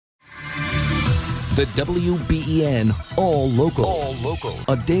The WBEN All Local. All Local.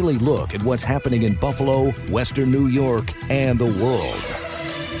 A daily look at what's happening in Buffalo, Western New York, and the world.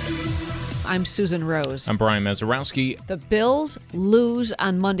 I'm Susan Rose. I'm Brian Mazurowski. The Bills lose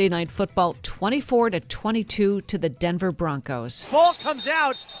on Monday Night Football 24-22 to the Denver Broncos. Ball comes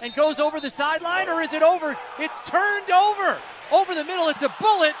out and goes over the sideline, or is it over? It's turned over. Over the middle, it's a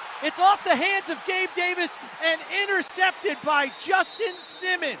bullet. It's off the hands of Gabe Davis and intercepted by Justin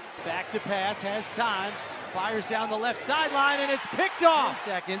Simmons. Back to pass, has time, fires down the left sideline, and it's picked off.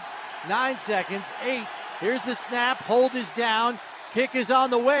 10 seconds, 9 seconds, 8. Here's the snap, hold is down, kick is on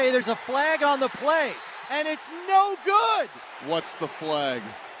the way. There's a flag on the play, and it's no good. What's the flag?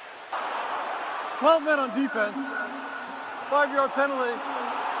 12 men on defense, 5-yard penalty,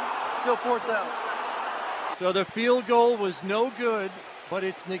 still fourth down. So the field goal was no good, but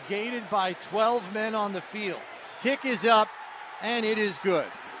it's negated by 12 men on the field. Kick is up, and it is good.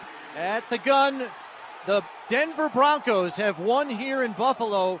 At the gun, the Denver Broncos have won here in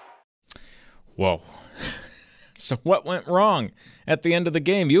Buffalo. Whoa. So what went wrong at the end of the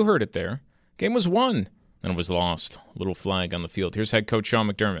game? You heard it there. Game was won, and it was lost. Little flag on the field. Here's head coach Sean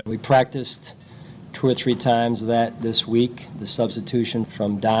McDermott. We practiced 2 or 3 times that this week, the substitution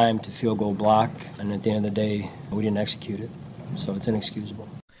from dime to field goal block, and at the end of the day, we didn't execute it, so it's inexcusable.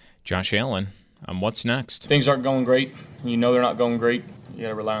 Josh Allen, what's next? Things aren't going great. You know they're not going great. You got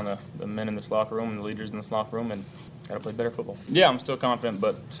to rely on the men in this locker room and the leaders in this locker room, and got to play better football. Yeah, I'm still confident,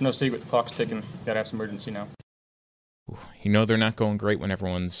 but it's no secret the clock's ticking. Got to have some urgency now. You know they're not going great when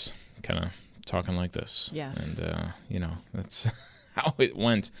everyone's kind of talking like this. Yes. And, that's how it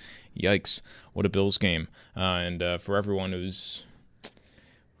went. Yikes. What a Bills game. And for everyone who's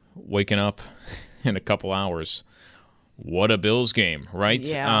waking up in a couple hours, what a Bills game, right?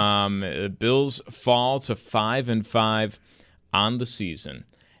 Yeah. Bills fall to 5-5 on the season,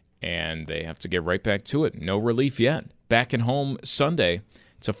 and they have to get right back to it. No relief yet. Back at home Sunday.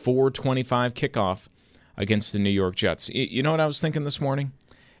 It's a 4:25 kickoff against the New York Jets. You know what I was thinking this morning?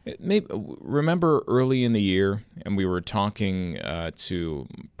 Remember early in the year, and we were talking to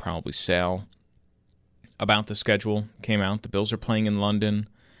probably Sal about the schedule. Came out, the Bills are playing in London.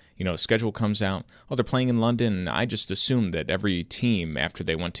 The schedule comes out. Oh, they're playing in London, and I just assumed that every team, after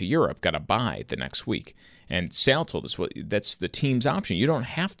they went to Europe, got a bye the next week. And Sal told us, well, that's the team's option. You don't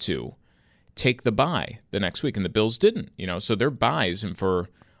have to take the bye the next week, and the Bills didn't. So their byes and for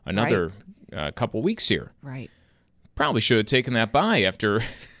another couple weeks here. Right. Probably should have taken that bye after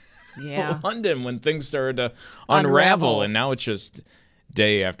London when things started to unravel, and now it's just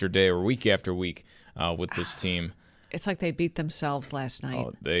day after day or week after week with this team. It's like they beat themselves last night.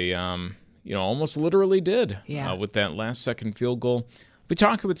 Oh, they, almost literally did with that last-second field goal. We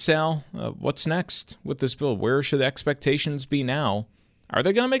talked with Sal. What's next with this Bill? Where should the expectations be now? Are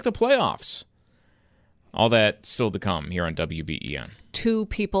they going to make the playoffs? All that still to come here on WBEN. 2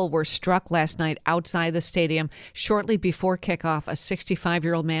 people were struck last night outside the stadium. Shortly before kickoff, a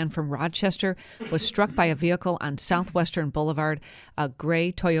 65-year-old man from Rochester was struck by a vehicle on Southwestern Boulevard. A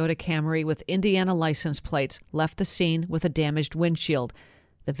gray Toyota Camry with Indiana license plates left the scene with a damaged windshield.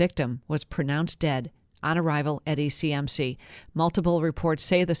 The victim was pronounced dead on arrival at ECMC. Multiple reports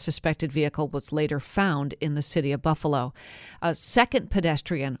say the suspected vehicle was later found in the city of Buffalo. A second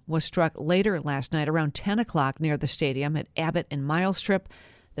pedestrian was struck later last night around 10 o'clock near the stadium at Abbott and Miles Strip.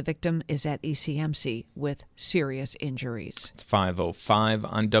 The victim is at ECMC with serious injuries. It's 5:05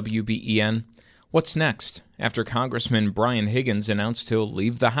 on WBEN. What's next? After Congressman Brian Higgins announced he'll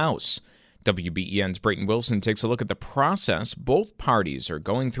leave the House, WBEN's Brayton Wilson takes a look at the process both parties are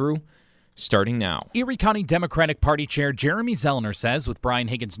going through starting now. Erie County Democratic Party Chair Jeremy Zellner says with Brian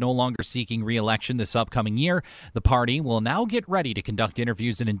Higgins no longer seeking re-election this upcoming year, the party will now get ready to conduct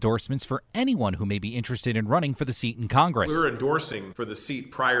interviews and endorsements for anyone who may be interested in running for the seat in Congress. We were endorsing for the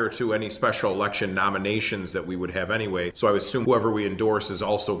seat prior to any special election nominations that we would have anyway, so I would assume whoever we endorse is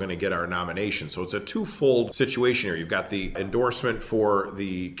also going to get our nomination. So it's a twofold situation here. You've got the endorsement for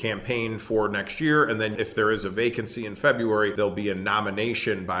the campaign for next year, and then if there is a vacancy in February, there'll be a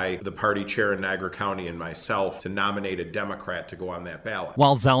nomination by the party chair in Niagara County and myself to nominate a Democrat to go on that ballot.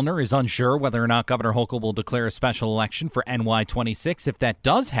 While Zellner is unsure whether or not Governor Hochul will declare a special election for NY26, if that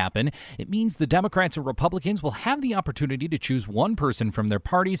does happen, it means the Democrats and Republicans will have the opportunity to choose one person from their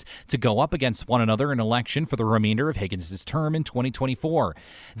parties to go up against one another in election for the remainder of Higgins' term in 2024.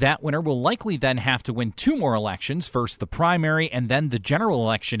 That winner will likely then have to win 2 more elections, first the primary and then the general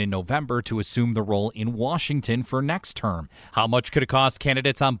election in November to assume the role in Washington for next term. How much could it cost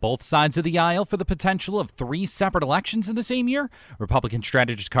candidates on both sides sides of the aisle for the potential of 3 separate elections in the same year? Republican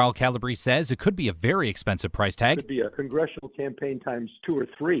strategist Carl Calabrese says it could be a very expensive price tag. It could be a congressional campaign times 2 or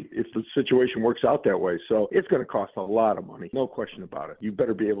 3 if the situation works out that way. So it's going to cost a lot of money, no question about it. You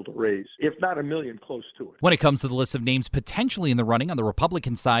better be able to raise, if not $1 million, close to it. When it comes to the list of names potentially in the running on the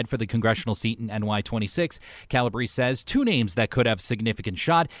Republican side for the congressional seat in NY26, Calabrese says 2 names that could have significant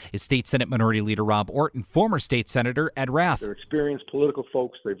shot is State Senate Minority Leader Rob Orton, former State Senator Ed Rath. They're experienced political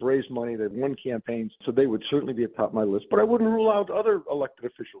folks. They've raised money. They've won campaigns. So they would certainly be atop my list. But I wouldn't rule out other elected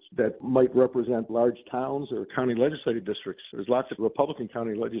officials that might represent large towns or county legislative districts. There's lots of Republican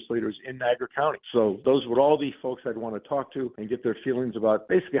county legislators in Niagara County. So those would all be folks I'd want to talk to and get their feelings about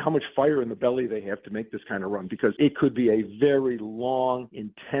basically how much fire in the belly they have to make this kind of run, because it could be a very long,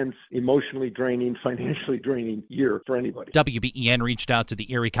 intense, emotionally draining, financially draining year for anybody. WBEN reached out to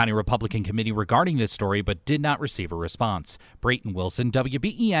the Erie County Republican Committee regarding this story, but did not receive a response. Brayton Wilson,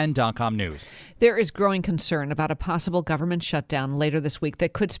 WBEN.com News. There is growing concern about a possible government shutdown later this week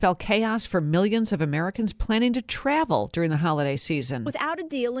that could spell chaos for millions of Americans planning to travel during the holiday season. Without a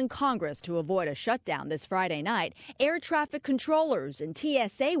deal in Congress to avoid a shutdown this Friday night, air traffic controllers and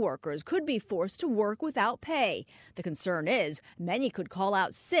TSA workers could be forced to work without pay. The concern is many could call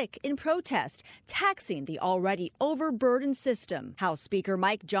out sick in protest, taxing the already overburdened system. House Speaker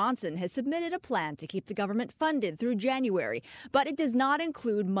Mike Johnson has submitted a plan to keep the government funded through January, but it does not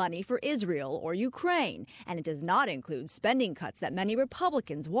include money for Israel or Ukraine, and it does not include spending cuts that many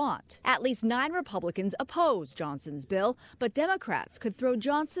Republicans want. At least 9 Republicans oppose Johnson's bill, but Democrats could throw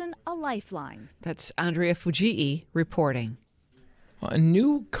Johnson a lifeline. That's Andrea Fujii reporting. A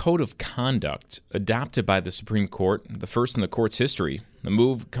new code of conduct adopted by the Supreme Court, the first in the court's history. The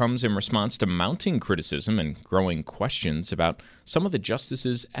move comes in response to mounting criticism and growing questions about some of the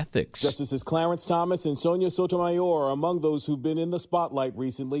justices' ethics. Justices Clarence Thomas and Sonia Sotomayor are among those who've been in the spotlight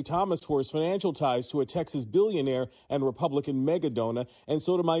recently. Thomas for his financial ties to a Texas billionaire and Republican megadonor, and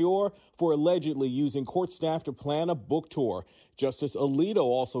Sotomayor for allegedly using court staff to plan a book tour. Justice Alito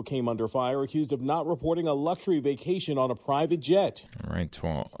also came under fire, accused of not reporting a luxury vacation on a private jet. All right,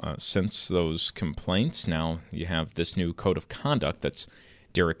 well, since those complaints, now you have this new code of conduct that's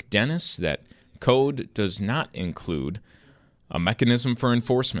Derek Dennis. That code does not include a mechanism for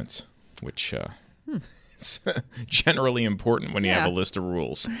enforcement, which is generally important when you have a list of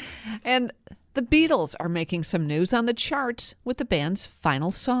rules. And the Beatles are making some news on the charts with the band's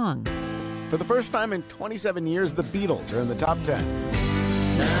final song. For the first time in 27 years, the Beatles are in the top 10.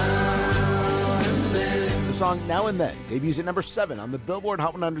 The song Now and Then debuts at number 7 on the Billboard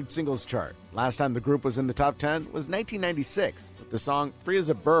Hot 100 singles chart. Last time the group was in the top 10 was 1996 with the song Free as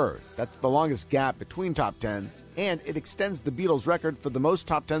a Bird. That's the longest gap between top 10s, and it extends the Beatles' record for the most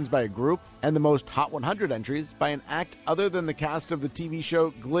top 10s by a group and the most Hot 100 entries by an act other than the cast of the TV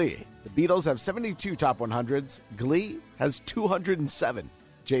show Glee. The Beatles have 72 top 100s. Glee has 207.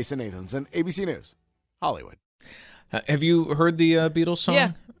 Jason Nathanson, ABC News, Hollywood. Have you heard the Beatles song?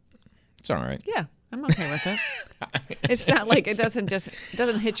 Yeah. It's all right. Yeah, I'm okay with it. It's not like it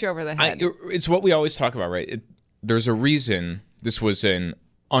doesn't hit you over the head. It's what we always talk about, right? There's a reason this was an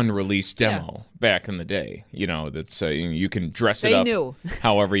unreleased demo back in the day. You know, that's you can dress it up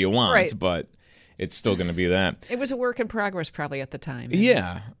however you want, right. But it's still going to be that. It was a work in progress probably at the time.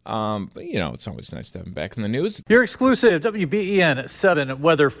 Yeah. But, you know, it's always nice to have him back in the news. Your exclusive WBEN 7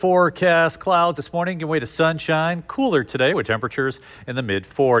 weather forecast. Clouds this morning, give way to sunshine. Cooler today with temperatures in the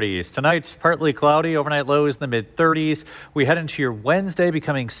mid-40s. Tonight's partly cloudy, overnight lows in the mid-30s. We head into your Wednesday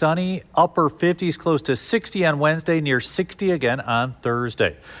becoming sunny. Upper 50s, close to 60 on Wednesday, near 60 again on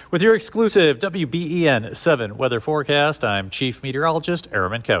Thursday. With your exclusive WBEN 7 weather forecast, I'm Chief Meteorologist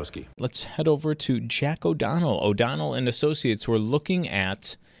Aaron Minkowski. Let's head over to Jack O'Donnell. O'Donnell and Associates were looking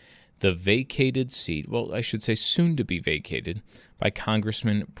at the vacated seat, well, I should say soon to be vacated, by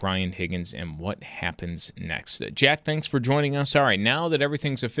Congressman Brian Higgins and what happens next. Jack, thanks for joining us. All right, now that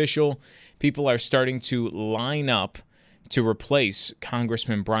everything's official, people are starting to line up to replace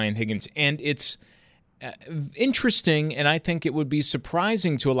Congressman Brian Higgins, and it's interesting, and I think it would be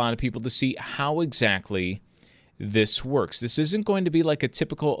surprising to a lot of people to see how exactly this works. This isn't going to be like a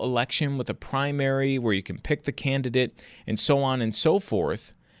typical election with a primary where you can pick the candidate and so on and so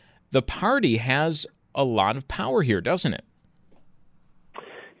forth. The party has a lot of power here, doesn't it?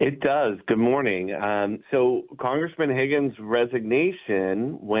 It does. Good morning. So Congressman Higgins'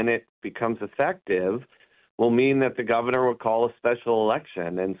 resignation, when it becomes effective, will mean that the governor will call a special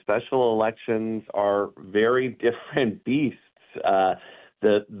election, and special elections are very different beasts.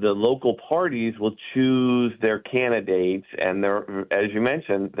 The local parties will choose their candidates, and there, as you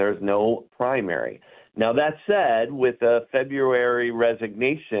mentioned, there's no primary. Now, that said, with a February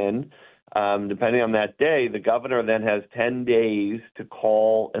resignation, depending on that day, the governor then has 10 days to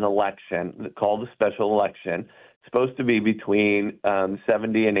call an election, call the special election. It's supposed to be between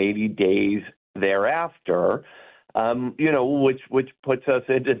 70 and 80 days thereafter, which puts us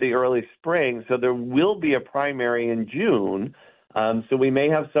into the early spring. So there will be a primary in June. So we may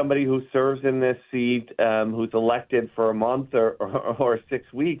have somebody who serves in this seat who's elected for a month or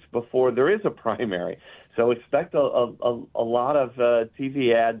 6 weeks before there is a primary. So expect a lot of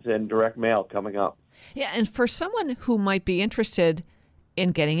TV ads and direct mail coming up. Yeah, and for someone who might be interested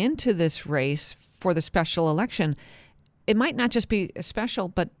in getting into this race for the special election, it might not just be a special,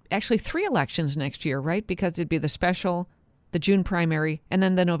 but actually 3 elections next year, right? Because it'd be the special, the June primary, and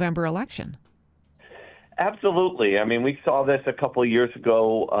then the November election. Absolutely. I mean, we saw this a couple of years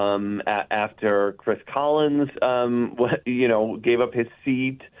ago after Chris Collins, gave up his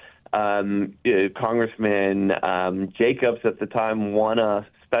seat. Congressman Jacobs at the time won a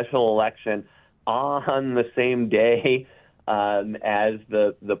special election on the same day as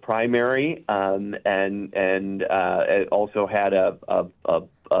the primary, and it also had a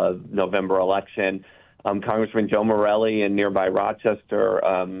November election. Congressman Joe Morelli in nearby Rochester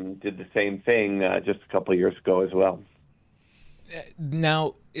did the same thing just a couple of years ago as well.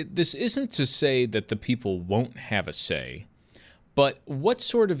 Now, this isn't to say that the people won't have a say, but what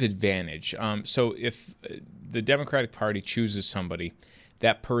sort of advantage? So if the Democratic Party chooses somebody,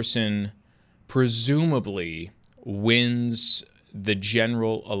 that person presumably wins the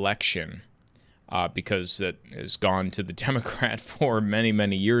general election because that has gone to the Democrat for many,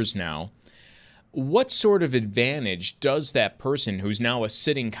 many years now. What sort of advantage does that person who's now a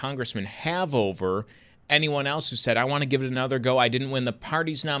sitting congressman have over anyone else who said, I want to give it another go, I didn't win the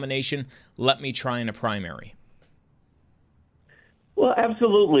party's nomination, let me try in a primary? Well,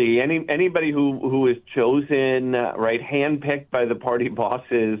 absolutely. Anybody who is chosen, handpicked by the party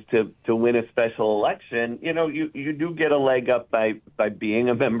bosses to win a special election, you do get a leg up by being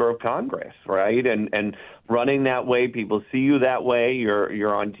a member of Congress, right? And running that way, people see you that way.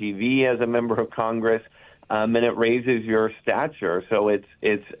 You're on TV as a member of Congress, and it raises your stature. So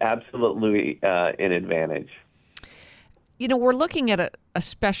it's absolutely an advantage. We're looking at a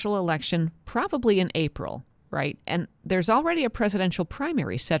special election probably in April. Right. And there's already a presidential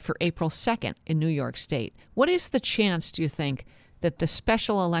primary set for April 2nd in New York State. What is the chance, do you think, that the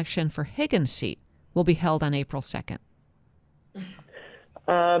special election for Higgins' seat will be held on April 2nd?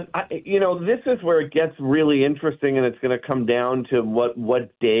 This is where it gets really interesting, and it's going to come down to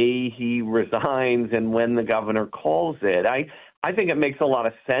what day he resigns and when the governor calls it. I think it makes a lot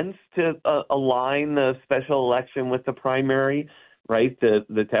of sense to align the special election with the primary. Right,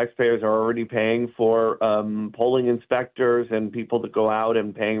 the taxpayers are already paying for polling inspectors and people to go out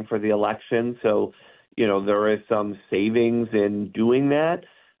and paying for the election. So, there is some savings in doing that.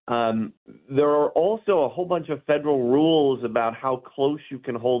 There are also a whole bunch of federal rules about how close you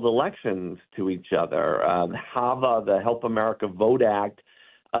can hold elections to each other. HAVA, the Help America Vote Act,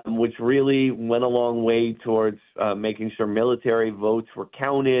 which really went a long way towards making sure military votes were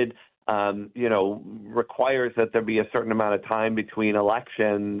counted. Requires that there be a certain amount of time between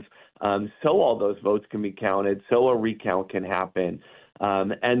elections, so all those votes can be counted, so a recount can happen.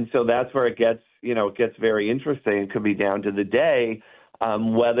 And so that's where it gets very interesting. It could be down to the day,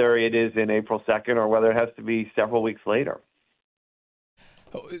 whether it is in April 2nd or whether it has to be several weeks later.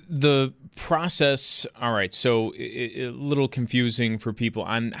 The process, all right, so a little confusing for people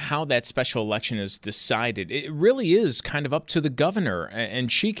on how that special election is decided. It really is kind of up to the governor,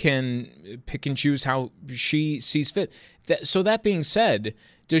 and she can pick and choose how she sees fit. So that being said,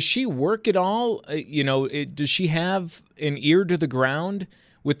 does she work at all? Does she have an ear to the ground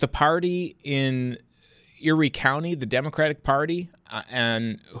with the party in Erie County, the Democratic Party,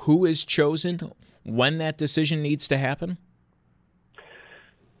 and who is chosen when that decision needs to happen?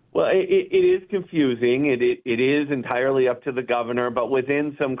 Well, it is confusing. It is entirely up to the governor, but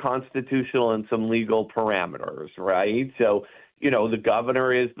within some constitutional and some legal parameters, right? So, the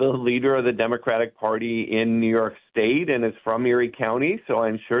governor is the leader of the Democratic Party in New York State and is from Erie County, so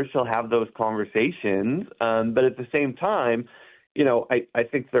I'm sure she'll have those conversations. But at the same time, I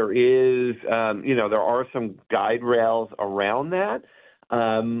think there is, there are some guide rails around that.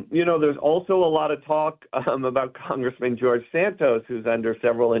 There's also a lot of talk about Congressman George Santos, who's under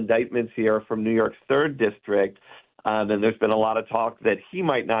several indictments here from New York's 3rd District. And there's been a lot of talk that he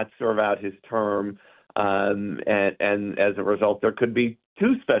might not serve out his term. And as a result, there could be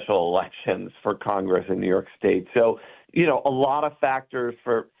 2 special elections for Congress in New York State. So, a lot of factors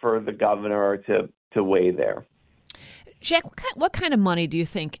for the governor to weigh there. Jack, what kind of money do you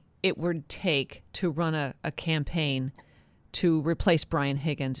think it would take to run a campaign to replace Brian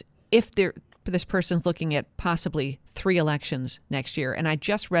Higgins if this person's looking at possibly 3 elections next year. And I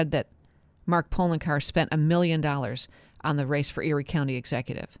just read that Mark Poloncarz spent $1 million on the race for Erie County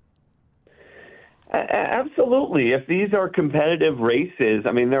Executive. Absolutely. If these are competitive races,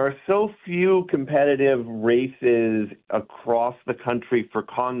 I mean, there are so few competitive races across the country for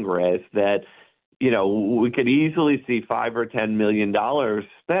Congress that, you know, we could easily see $5 or $10 million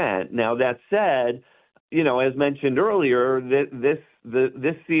spent. Now, that said, you know, as mentioned earlier,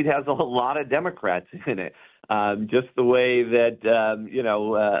 this seat has a lot of Democrats in it. Just the way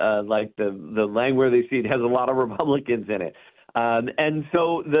that, like the Langworthy seat has a lot of Republicans in it. And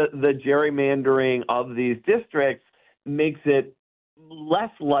so the gerrymandering of these districts makes it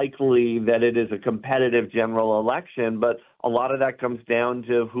less likely that it is a competitive general election, but a lot of that comes down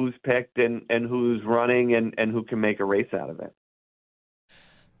to who's picked and who's running and who can make a race out of it.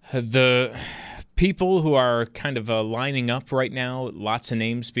 The people who are kind of lining up right now, lots of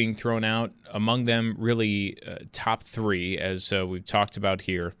names being thrown out, among them really top 3, as we've talked about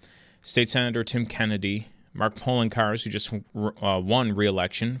here. State Senator Tim Kennedy, Mark Poloncarz, who just won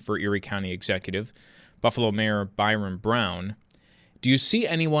re-election for Erie County Executive, Buffalo Mayor Byron Brown. Do you see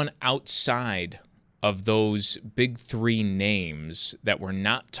anyone outside of those big 3 names that we're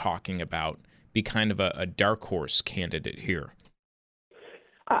not talking about be kind of a dark horse candidate here?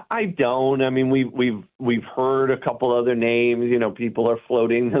 I don't. I mean, we've heard a couple other names. You know, people are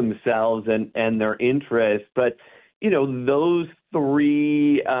floating themselves and their interest, but you know, those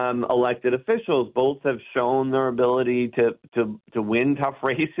 3 elected officials both have shown their ability to win tough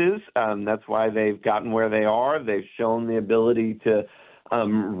races. That's why they've gotten where they are. They've shown the ability to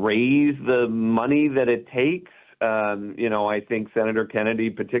raise the money that it takes. You know, I think Senator Kennedy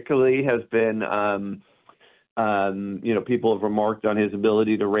particularly has been, you know, people have remarked on his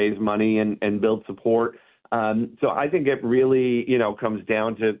ability to raise money and build support. So I think it really, you know, comes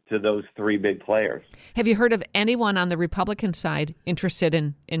down to those 3 big players. Have you heard of anyone on the Republican side interested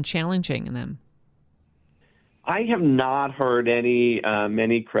in challenging them? I have not heard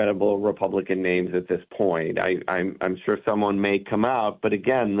many credible Republican names at this point. I'm sure someone may come out, but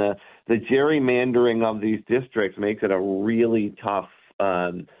again, the gerrymandering of these districts makes it a really tough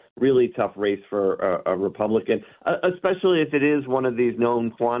race for a Republican, especially if it is one of these known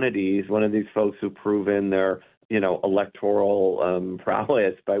quantities, one of these folks who've proven their, you know, electoral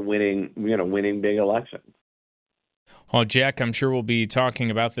prowess by winning big elections. Well, Jack, I'm sure we'll be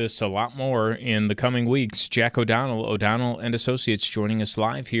talking about this a lot more in the coming weeks. Jack O'Donnell and Associates, joining us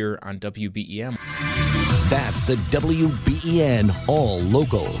live here on WBEN. That's the WBEN All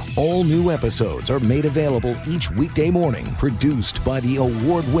Local. All new episodes are made available each weekday morning, produced by the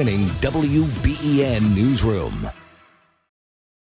award-winning WBEN Newsroom.